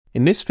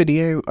In this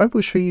video, I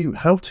will show you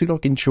how to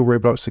log into your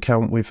Roblox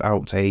account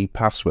without a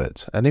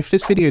password. And if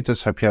this video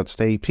does help you out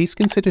today, please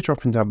consider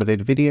dropping down below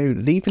the video,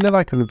 leaving a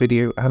like on the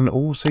video, and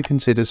also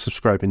consider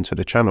subscribing to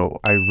the channel.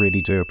 I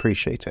really do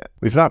appreciate it.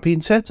 With that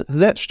being said,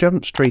 let's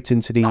jump straight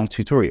into the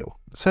tutorial.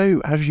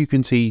 So as you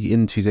can see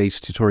in today's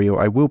tutorial,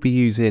 I will be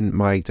using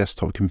my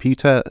desktop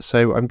computer.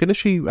 So I'm going to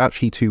show you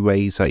actually two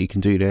ways that you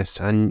can do this,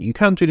 and you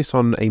can do this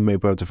on a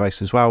mobile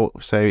device as well.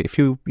 So if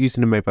you're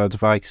using a mobile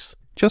device,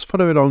 just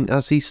follow along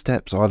as these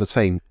steps are the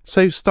same.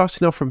 So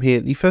starting off from here,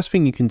 the first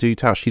thing you can do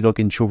to actually log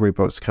into your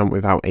Roblox account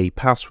without a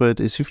password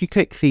is if you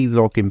click the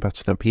login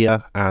button up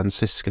here, and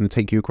this is going to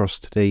take you across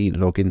to the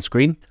login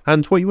screen.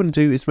 And what you want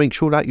to do is make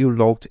sure that you're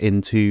logged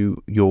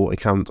into your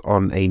account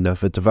on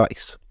another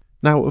device.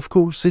 Now, of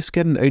course, this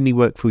can only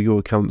work for your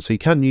account, so you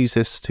can use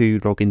this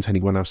to log into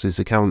anyone else's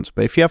account.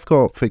 But if you have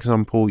got, for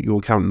example, your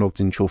account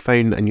logged into your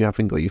phone and you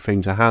haven't got your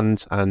phone to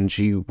hand and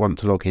you want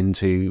to log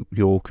into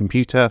your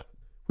computer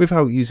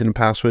without using a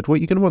password, what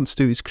you're going to want to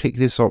do is click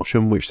this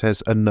option which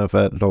says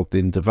another logged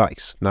in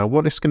device. Now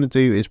what it's going to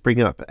do is bring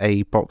up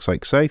a box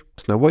like so.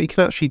 Now what you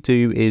can actually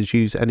do is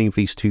use any of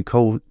these two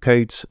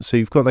codes. So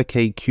you've got like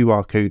a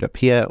QR code up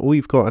here, or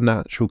you've got an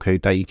actual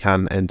code that you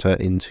can enter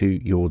into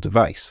your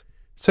device.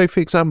 So for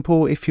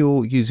example, if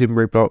you're using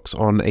Roblox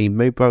on a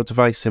mobile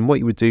device, then what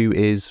you would do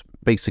is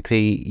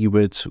basically you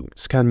would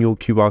scan your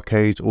QR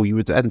code, or you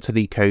would enter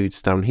the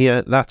codes down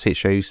here that it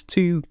shows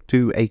to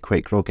do a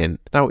quick login.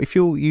 Now if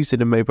you're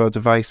using a mobile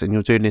device and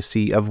you're doing this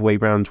the other way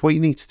around, what you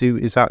need to do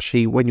is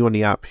actually, when you're on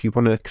the app, you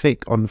want to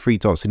click on the three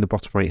dots in the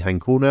bottom right hand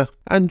corner,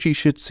 and you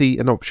should see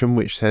an option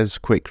which says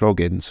quick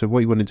login. So what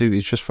you want to do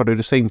is just follow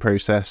the same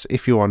process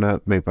if you're on a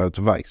mobile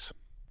device.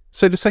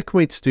 So the second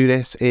way to do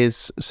this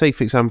is, say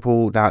for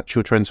example that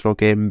you're trying to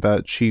log in,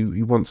 but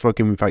you want to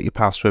log in without your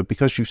password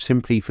because you've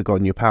simply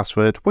forgotten your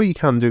password. What you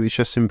can do is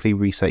just simply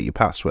reset your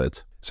password.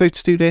 So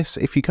to do this,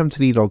 if you come to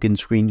the login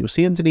screen, you'll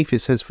see underneath it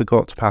says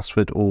forgot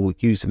password or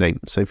username.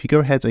 So if you go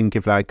ahead and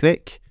give that a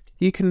click,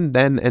 you can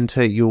then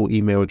enter your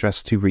email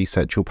address to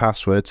reset your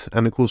password.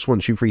 And of course,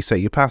 once you've reset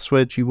your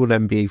password, you will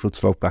then be able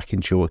to log back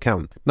into your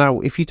account.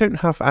 Now, if you don't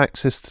have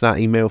access to that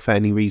email for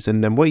any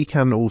reason, then what you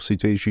can also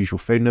do is use your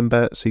phone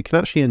number. So you can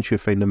actually enter your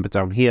phone number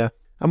down here.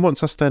 And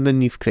once that's done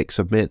and you've clicked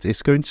submit,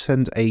 it's going to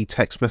send a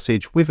text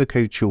message with a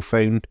code to your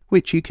phone,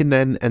 which you can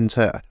then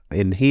enter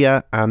in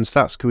here, and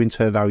that's going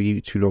to allow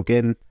you to log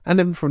in. And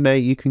then from there,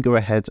 you can go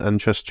ahead and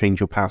just change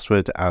your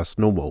password as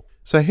normal.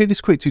 So I hope this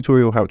quick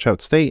tutorial helped you out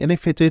today, and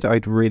if it did,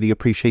 I'd really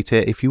appreciate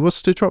it if you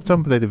was to drop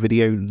down below the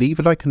video, leave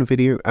a like on the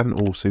video, and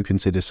also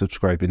consider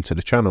subscribing to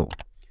the channel.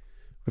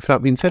 With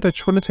that being said, I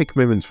just want to take a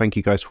moment to thank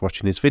you guys for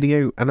watching this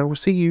video, and I will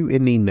see you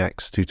in the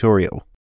next tutorial.